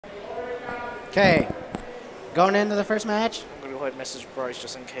Okay. Going into the first match. I'm gonna go ahead and message Bryce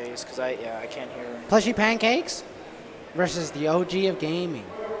just in case, cause I can't hear him. Platypuspancakes versus the OG of gaming.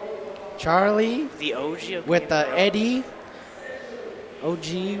 Charlie. The OG of with the gaming. Eddy.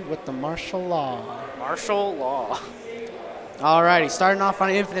 OG with the martial law. Martial law. Alrighty, starting off on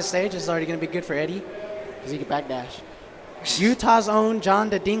the infinite stage. This is already gonna be good for Eddy, cause he can backdash. Utah's own John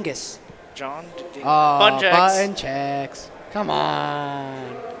the Dingus. John the Dingus. Oh, button checks. checks. Come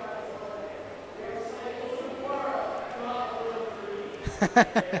on.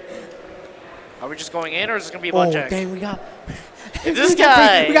 Are we just going in, or is it gonna be a butt check? Dang, we got this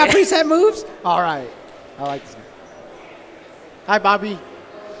guy. We got preset moves. All right, I like this guy. Hi, Bobby.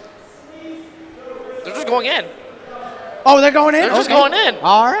 They're just going in. Oh, they're going in. They're just going in.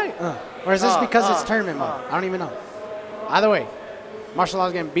 All right. Or is this because it's tournament mode? I don't even know. Either way, martial law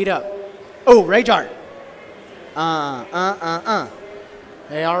is getting beat up. Oh, rage art.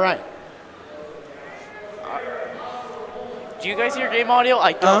 Hey, all right. Do you guys hear game audio?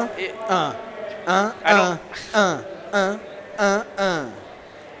 I don't. Oh.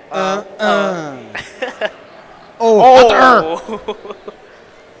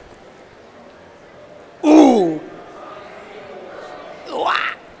 Ooh.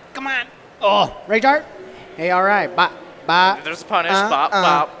 Come on. Oh, rage art. Hey, all right. Bop, bop. There's a punish. Bop,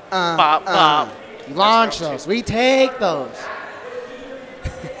 bop, bop, bop. Launch those. We take those.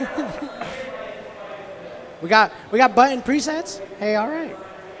 We got button presets. Hey, all right.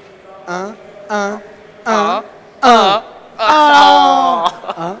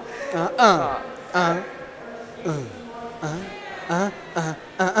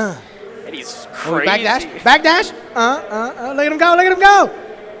 Eddy's crazy. Backdash. Backdash. Look at him go. Look at him go.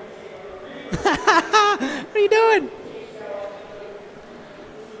 What are you doing?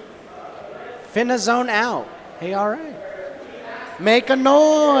 Finna zone out. Hey, all right. Make a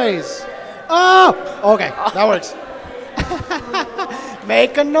noise. Oh, okay, that works.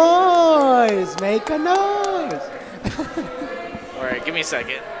 Make a noise. Make a noise. All right, give me a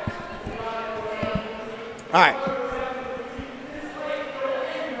second. All right.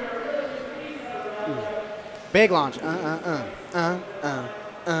 Big launch.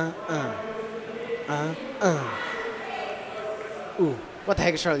 Ooh, what the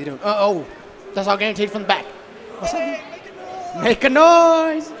heck is Charlie doing? Oh, that's all guaranteed from the back. What's up? Make a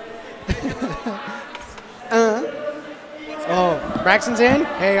noise. Oh, Braxton's in?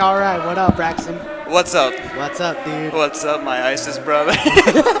 Hey, all right. What up, Braxton? What's up? What's up, dude? What's up, my ISIS brother?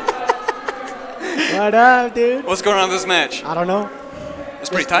 What up, dude? What's going on in this match? I don't know. It's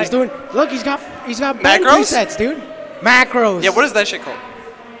pretty tight. He's doing. Look, he's got macros presets, dude. Macros. Yeah, what is that shit called?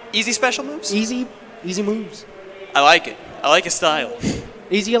 Easy special moves? Easy moves. I like it. I like his style.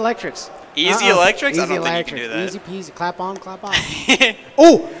 Easy electrics. Easy electrics? Easy I don't electrics. think you can do that. Easy peasy. Clap on, clap off.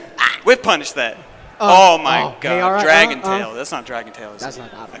 Oh! Whip punish that. Oh my god. Hey, all right, Dragon tail. That's not Dragon tail, is That's it?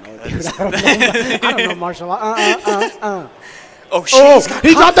 not. I don't know, Okay, dude. I don't know martial law. Oh shit.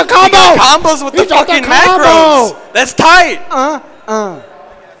 He dropped the combo! He got combos with the fucking macros. That's tight.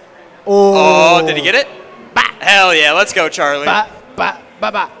 Oh, did he get it? Bah. Hell yeah. Let's go, Charlie.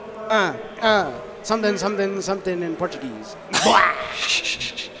 Something in Portuguese.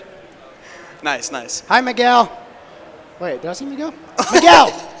 Nice. Hi, Miguel. Wait, did I see Miguel?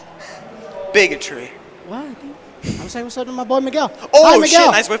 Miguel! Bigotry. What, dude? I'm saying what's up to my boy Miguel. Oh, hi, Miguel.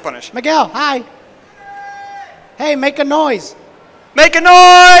 shit. Nice whip punish. Miguel, hi. Hey, make a noise. Make a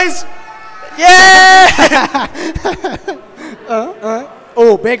noise! Yeah!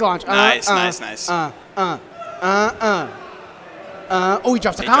 Oh, big launch. Nice. Oh, he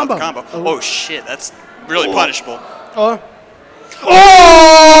drops the combo. Oh, shit. That's really punishable. Oh,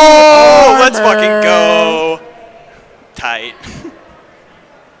 let's fucking go. Tight.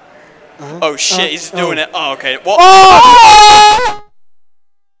 Oh, shit. He's doing it. Oh, okay. Well,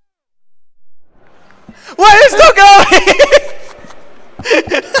 what is still going?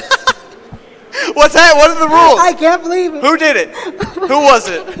 What's that? What are the rules? I can't believe it. Who did it? Who was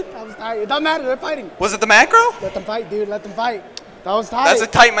it? That was tight. It doesn't matter. They're fighting. Was it the macro? Let them fight, dude. Let them fight. That was tight. That's a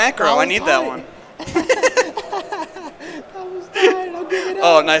tight macro. I need that one. That was tight. I'll give it up.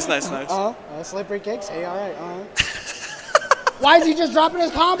 Oh, nice. Slippery kicks. Hey, all right. Why is he just dropping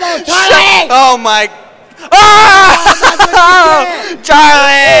his combo? Charlie! Oh, my. Oh,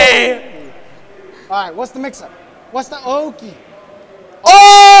 Charlie! All right, what's the mix-up? What's the okie?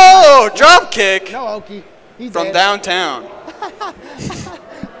 Oh, drop kick. No okie. He's from dead. Downtown.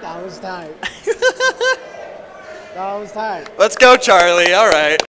 That was tight. That was tight. Let's go, Charlie. All right.